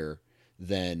year,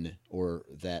 then, or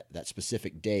that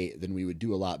specific date, then we would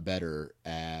do a lot better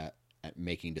at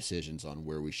making decisions on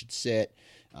where we should sit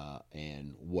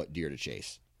and what deer to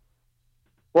chase.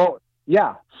 Well,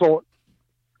 yeah. So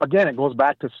again, it goes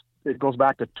back to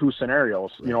two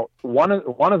scenarios. Right. One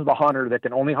is the hunter that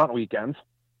can only hunt weekends,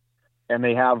 and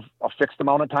they have a fixed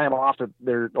amount of time off. That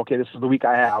they're okay. This is the week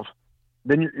I have.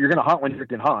 Then you're going to hunt when you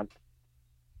can hunt,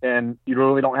 and you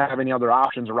really don't have any other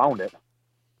options around it.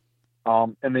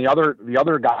 And the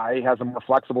other guy has a more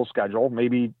flexible schedule.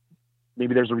 Maybe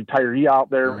there's a retiree out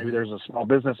there. Maybe there's a small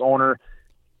business owner.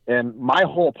 And my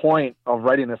whole point of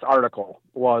writing this article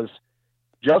was,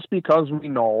 just because we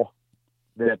know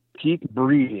that peak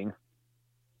breeding,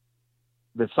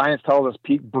 the science tells us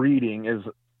peak breeding is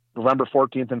November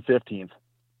 14th and 15th,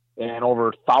 and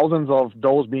over thousands of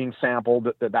does being sampled,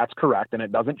 that's correct, and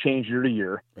it doesn't change year to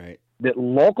year. Right. That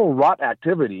local rut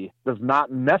activity does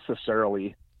not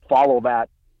necessarily follow that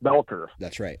bell curve.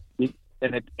 That's right.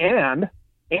 And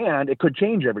it could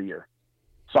change every year.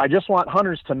 So I just want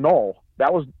hunters to know,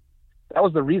 that was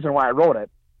the reason why I wrote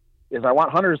it, is I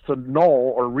want hunters to know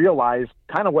or realize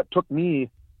kind of what took me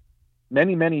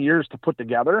many, many years to put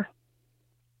together.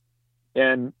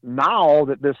 And now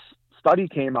that this study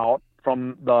came out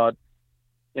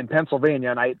in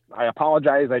Pennsylvania, and I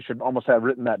apologize, I should almost have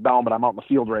written that down, but I'm out in the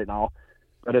field right now.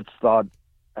 But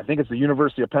I think it's the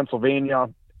University of Pennsylvania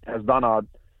has done a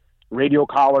radio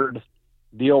collared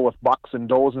deal with bucks and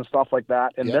does and stuff like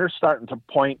that. And they're starting to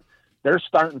point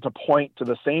to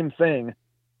the same thing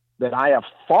that I have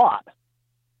thought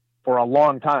for a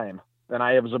long time. And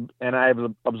I have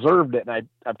observed it, and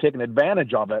I've taken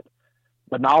advantage of it.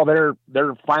 But now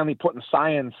they're finally putting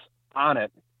science on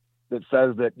it that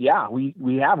says that, yeah, we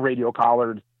have radio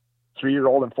collared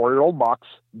 3-year-old and 4-year-old bucks,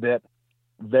 that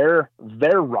their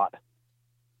rut,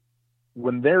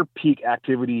 when their peak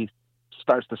activity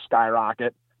starts to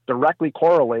skyrocket, directly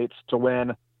correlates to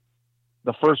when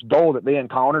the first doe that they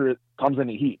encounter comes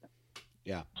into heat.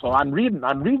 Yeah. So I'm reading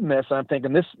this, and I'm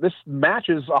thinking this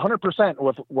matches 100%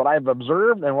 with what I've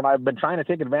observed and what I've been trying to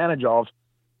take advantage of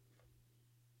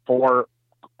for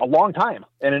a long time.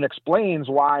 And it explains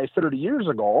why 35 years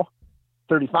ago,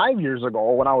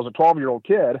 when I was a 12-year-old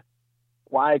kid,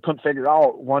 why I couldn't figure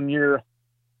out one year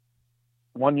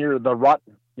the rut,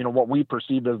 what we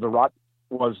perceived as the rut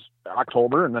was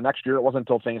October, and the next year it wasn't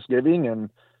until Thanksgiving,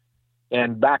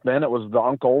 and back then it was the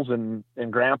uncles and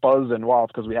grandpas, and it's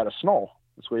because we had a snow.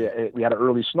 So we had an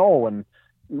early snow, and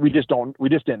we just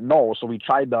didn't know. So we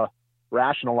tried to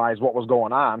rationalize what was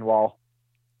going on. Well,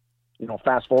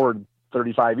 fast forward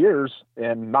 35 years,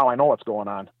 and now I know what's going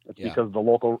on. It's because the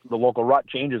local rut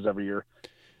changes every year.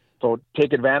 So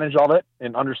take advantage of it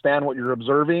and understand what you're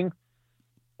observing.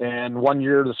 And one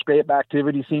year the scrape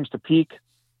activity seems to peak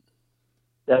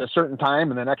at a certain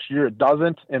time, and the next year it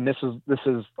doesn't. And this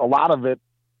is a lot of it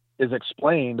is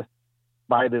explained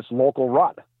by this local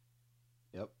rut.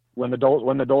 Yep. When the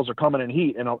does are coming in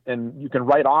heat, and you can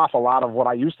write off a lot of what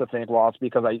I used to think. Well, it's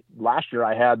because last year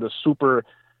I had the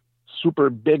super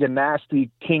big and nasty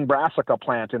King Brassica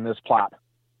plant in this plot.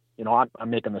 I'm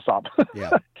making this up.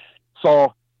 Yeah.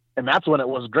 So, and that's when it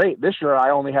was great. This year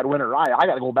I only had winter rye. I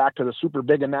got to go back to the super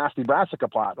big and nasty Brassica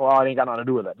plot. Well, it ain't got nothing to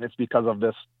do with it. It's because of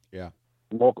this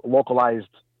localized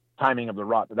timing of the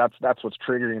rut. That's what's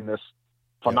triggering this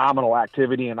phenomenal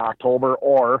activity in October.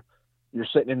 Or you're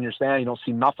sitting in your stand, you don't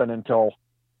see nothing until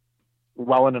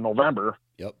well into November.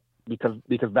 Yep.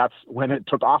 Because that's when it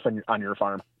took off on your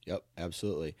farm. Yep,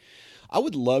 absolutely. I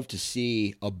would love to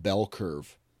see a bell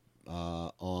curve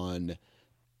on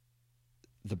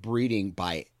the breeding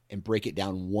and break it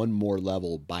down one more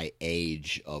level by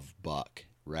age of buck,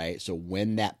 right? So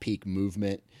when that peak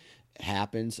movement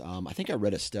happens, I think I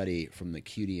read a study from the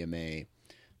QDMA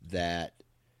that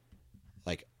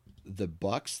like the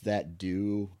bucks that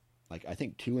do, like I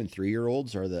think 2 and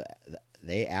 3-year-olds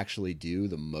they actually do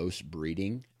the most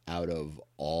breeding out of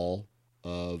all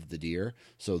of the deer.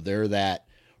 So they're that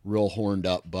real horned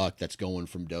up buck that's going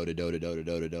from doe to doe to doe to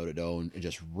doe to doe to doe and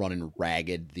just running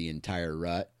ragged the entire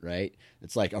rut, right?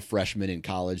 It's like a freshman in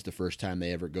college the first time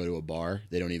they ever go to a bar.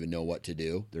 They don't even know what to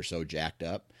do. They're so jacked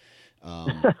up.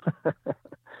 And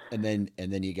then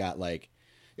you got like,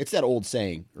 it's that old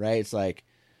saying, right? It's like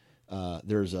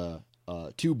there's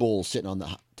two bulls sitting on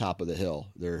the top of the hill.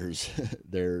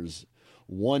 There's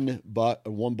one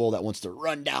bull that wants to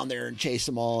run down there and chase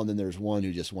them all, and then there's one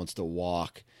who just wants to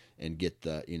walk and get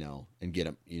get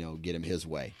him his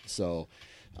way. So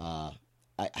I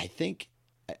think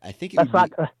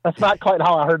that's not quite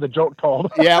how I heard the joke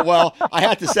told. Yeah, well, I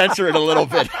had to censor it a little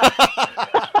bit.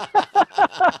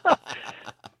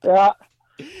 Yeah.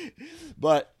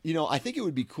 But, I think it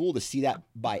would be cool to see that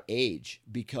by age,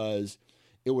 because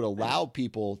it would allow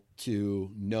people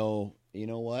to know,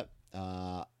 what,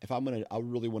 if I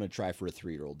really want to try for a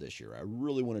 3-year-old this year. I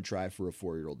really want to try for a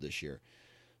 4-year-old this year.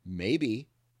 Maybe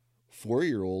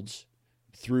 4-year-olds,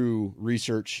 through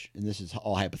research, and this is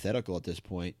all hypothetical at this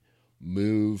point,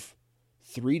 move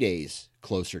 3 days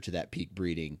closer to that peak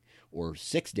breeding, or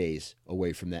 6 days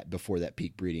away from that before that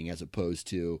peak breeding, as opposed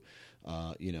to,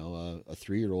 a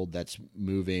 3-year-old that's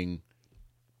moving,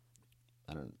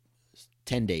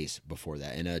 10 days before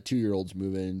that, and a 2-year-old's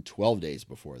moving 12 days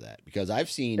before that. Because I've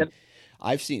seen,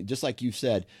 just like you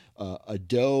said, a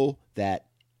doe that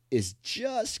is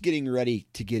just getting ready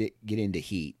to get into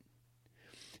heat,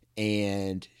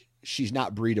 and she's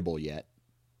not breedable yet,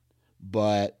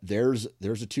 but there's a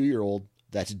 2-year-old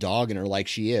that's dogging her like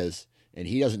she is, and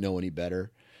he doesn't know any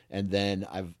better. And then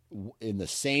in the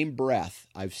same breath,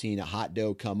 I've seen a hot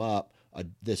doe come up,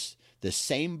 this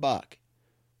same buck.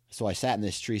 So I sat in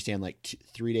this tree stand like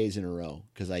 3 days in a row,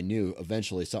 because I knew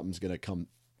eventually something's going to come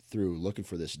through looking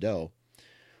for this doe.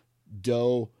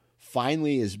 Doe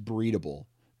finally is breedable,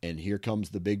 and here comes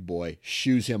the big boy,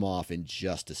 shoos him off in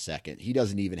just a second. He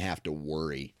doesn't even have to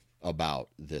worry about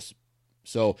this.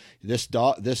 So this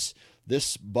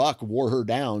buck wore her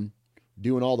down,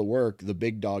 doing all the work. The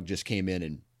big dog just came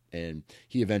in and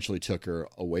he eventually took her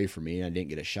away from me. I didn't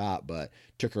get a shot, but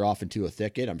took her off into a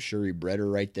thicket. I'm sure he bred her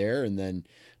right there, and then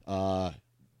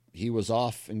he was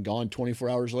off and gone 24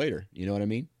 hours later. You know what I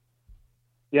mean?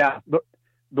 Yeah.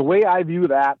 The way I view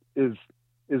that is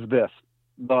this: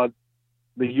 the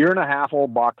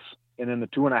 1.5-year-old bucks, and then the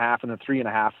 2.5 and the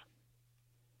 3.5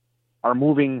 are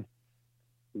moving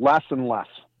less and less.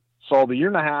 So the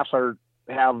 1.5s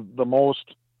have the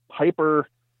most hyper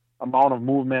amount of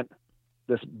movement,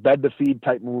 this bed to feed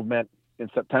type movement in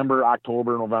September,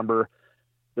 October, November.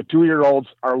 The 2-year-olds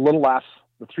are a little less.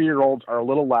 The 3-year-olds are a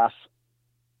little less.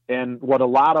 And what a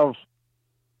lot of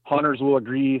hunters will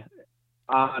agree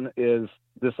on is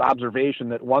this observation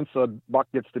that once a buck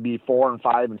gets to be 4 and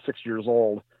 5 and 6 years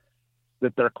old,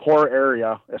 that their core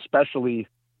area, especially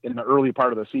in the early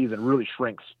part of the season, really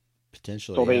shrinks.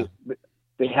 Potentially. So yeah.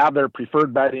 they have their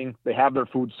preferred bedding, they have their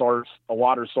food source, a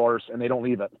water source, and they don't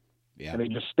leave it. Yeah. And they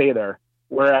just stay there.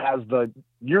 Whereas the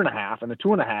 1.5 and the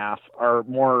 2.5 are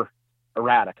more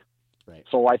erratic. Right.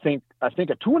 So I think a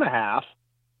 2.5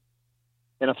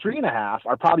 and a 3.5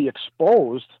 are probably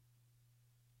exposed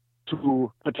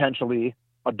to potentially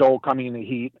a doe coming in the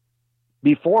heat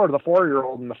before the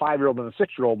 4-year-old and the 5-year-old and the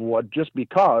 6-year-old would, just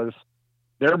because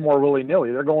they're more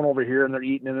willy-nilly. They're going over here and they're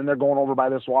eating, and then they're going over by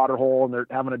this water hole and they're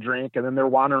having a drink, and then they're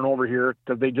wandering over here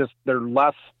because they're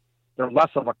less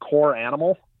of a core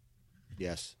animal.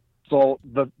 Yes. So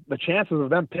the chances of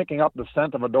them picking up the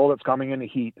scent of a doe that's coming into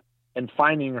heat and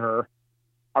finding her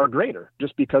are greater,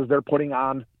 just because they're putting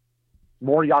on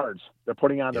more yards. They're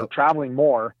traveling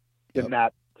more than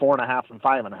that 4.5 and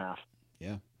 5.5.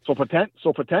 Yeah. So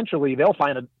potentially they'll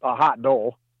find a hot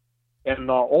doe, and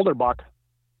the older buck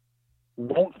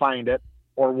won't find it,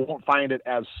 or won't find it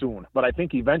as soon. But I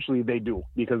think eventually they do,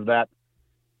 because that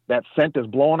scent is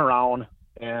blowing around,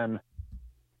 and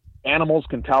animals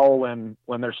can tell when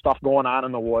there's stuff going on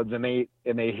in the woods, and they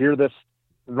hear this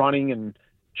running and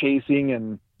chasing,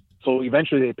 and so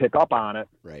eventually they pick up on it.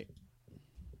 Right.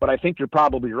 But I think you're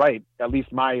probably right. At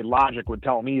least my logic would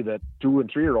tell me that 2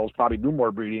 and 3-year-olds probably do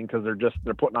more breeding, because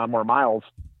they're putting on more miles.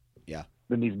 Yeah.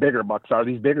 Than these bigger bucks are.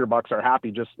 These bigger bucks are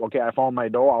happy. Just, okay, I found my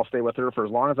doe. I'll stay with her for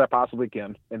as long as I possibly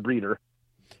can and breed her.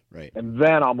 Right. And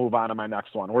then I'll move on to my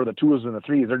next one. Where the 2s and the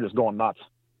 3s, they're just going nuts.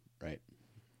 Right.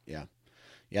 Yeah.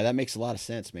 Yeah, that makes a lot of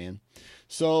sense, man.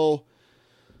 So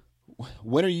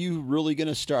when are you really going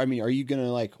to start? I mean, are you going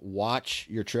to like watch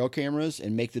your trail cameras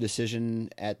and make the decision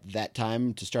at that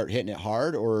time to start hitting it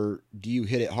hard, or do you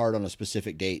hit it hard on a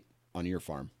specific date on your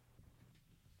farm?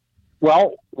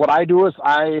 Well, what I do is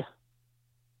I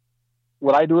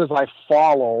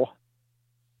follow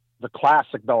the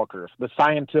classic bell curve, the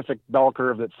scientific bell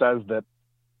curve that says that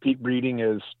peak breeding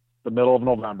is the middle of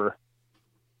November.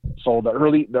 So the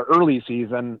early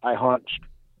season, I hunt,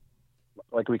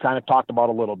 like we kind of talked about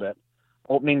a little bit.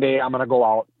 Opening day, I'm going to go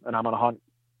out and I'm going to hunt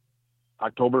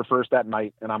October 1st at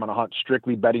night, and I'm going to hunt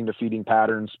strictly bedding to feeding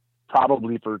patterns,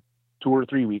 probably for 2 or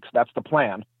 3 weeks. That's the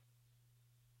plan.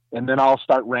 And then I'll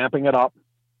start ramping it up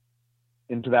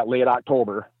into that late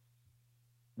October.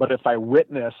 But if I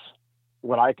witness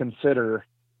what I consider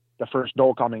the first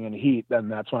doe coming in heat, then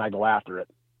that's when I go after it.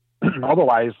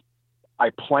 Otherwise,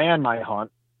 I plan my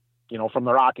hunt, from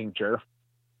the rocking chair,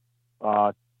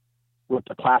 with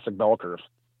the classic bell curve.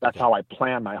 That's how I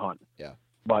plan my hunt. Yeah.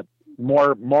 But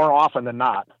more often than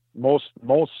not, most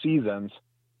seasons,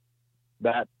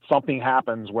 that something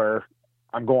happens where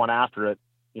I'm going after it,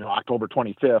 October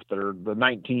 25th or the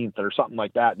 19th or something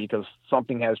like that, because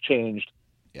something has changed.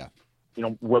 Yeah.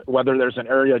 Whether there's an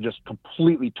area just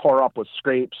completely tore up with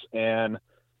scrapes and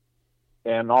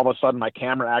all of a sudden my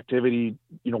camera activity,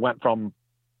 went from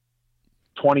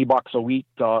 $20 a week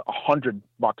to $100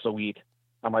 a week.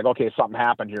 I'm like, okay, something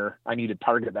happened here. I need to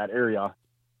target that area.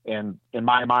 And in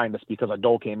my mind, it's because a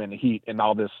doe came in the heat, and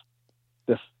now this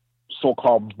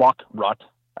so-called buck rut,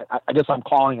 I guess I'm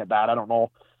calling it that. I don't know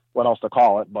what else to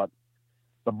call it, but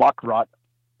the buck rut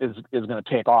is going to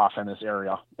take off in this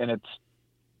area. And it's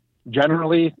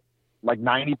generally like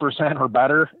 90% or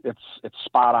better. It's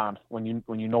spot on. When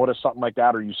you notice something like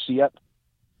that, or you see it,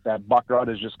 that buck rut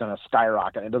is just going to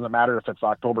skyrocket. It doesn't matter if it's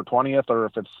October 20th or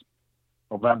if it's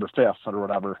November 5th or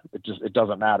whatever. It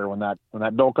doesn't matter when that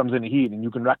doe comes in the heat and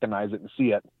you can recognize it and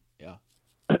see it. Yeah.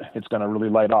 It's going to really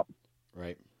light up.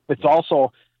 Right. It's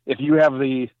also, if you have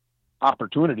the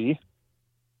opportunity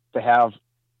to have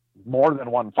more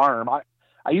than one farm,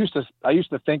 I used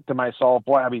to think to myself,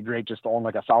 boy, that'd be great just to own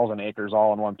like 1,000 acres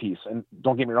all in one piece. And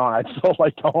don't get me wrong, I'd still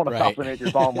like to own 1,000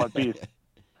 acres all in one piece.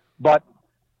 But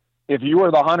if you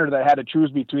were the hunter that had to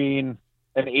choose between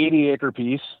an 80-acre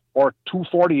piece or 2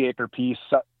 40-acre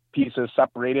pieces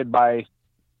separated by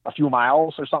a few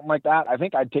miles or something like that, I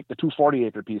think I'd take the 2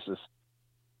 40-acre pieces,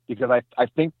 because I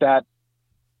think that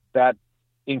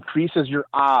increases your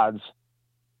odds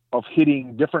of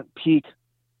hitting different peak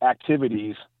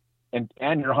activities, and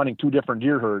you're hunting 2 different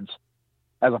deer herds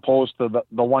as opposed to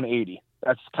the 180.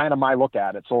 That's kind of my look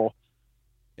at it. So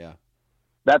yeah,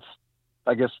 that's,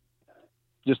 I guess,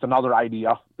 just another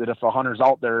idea that if a hunter's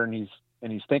out there and he's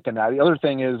thinking that. The other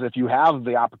thing is, if you have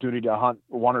the opportunity to hunt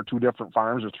 1 or 2 different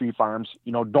farms or 3 farms,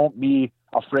 don't be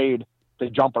afraid to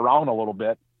jump around a little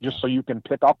bit just so you can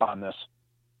pick up on this.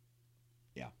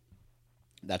 Yeah.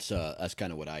 That's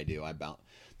kind of what I do.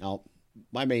 Now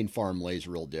my main farm lays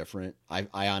real different. I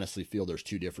honestly feel there's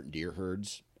 2 different deer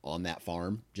herds on that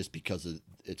farm just because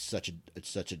it's such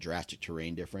a drastic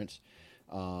terrain difference.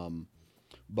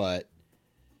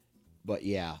 But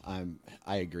yeah,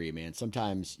 I agree, man.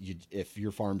 Sometimes if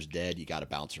your farm's dead, you got to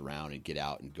bounce around and get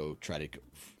out and go try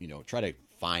to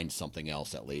find something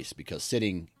else at least, because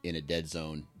sitting in a dead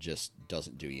zone just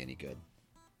doesn't do you any good.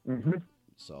 Mm-hmm.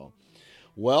 So,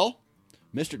 well,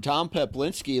 Mr. Tom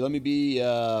Peplinski, let me be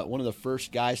one of the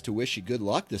first guys to wish you good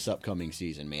luck this upcoming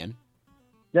season, man.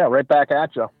 Yeah, right back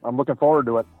at you. I'm looking forward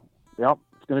to it. Yep,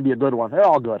 it's going to be a good one. They're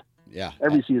all good. Yeah.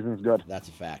 Every season's good. That's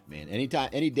a fact, man. Any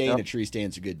day in a tree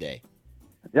stand's a good day.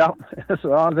 Yeah, as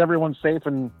long as everyone's safe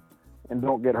and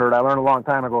don't get hurt. I learned a long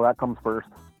time ago that comes first.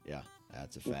 Yeah,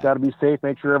 that's a fact. You've got to be safe,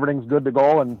 make sure everything's good to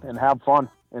go, and have fun.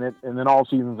 And then all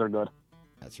seasons are good.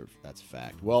 That's a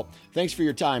fact. Well, thanks for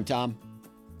your time, Tom.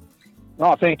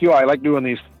 Oh, thank you. I like doing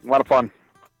these. A lot of fun.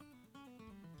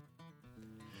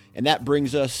 And that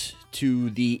brings us to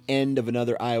the end of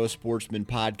another Iowa Sportsman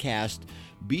podcast.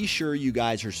 Be sure you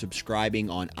guys are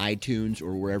subscribing on iTunes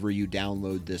or wherever you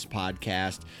download this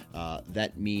podcast.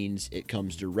 That means it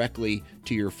comes directly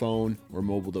to your phone or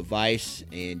mobile device,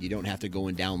 and you don't have to go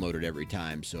and download it every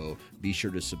time. So be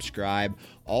sure to subscribe.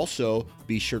 Also,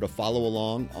 be sure to follow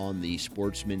along on the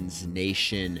Sportsman's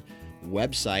Nation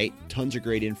website. Tons of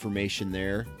great information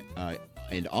there.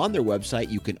 And on their website,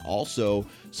 you can also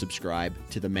subscribe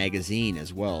to the magazine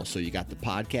as well. So you got the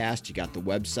podcast, you got the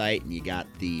website, and you got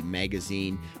the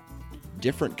magazine.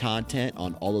 Different content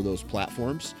on all of those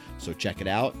platforms. So check it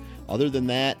out. Other than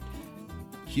that,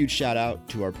 huge shout out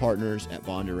to our partners at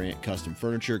Bondurant Custom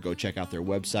Furniture. Go check out their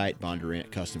website,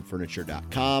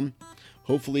 bondurantcustomfurniture.com.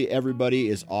 Hopefully everybody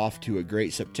is off to a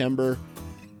great September.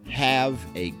 Have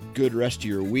a good rest of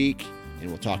your week, and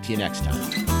we'll talk to you next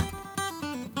time.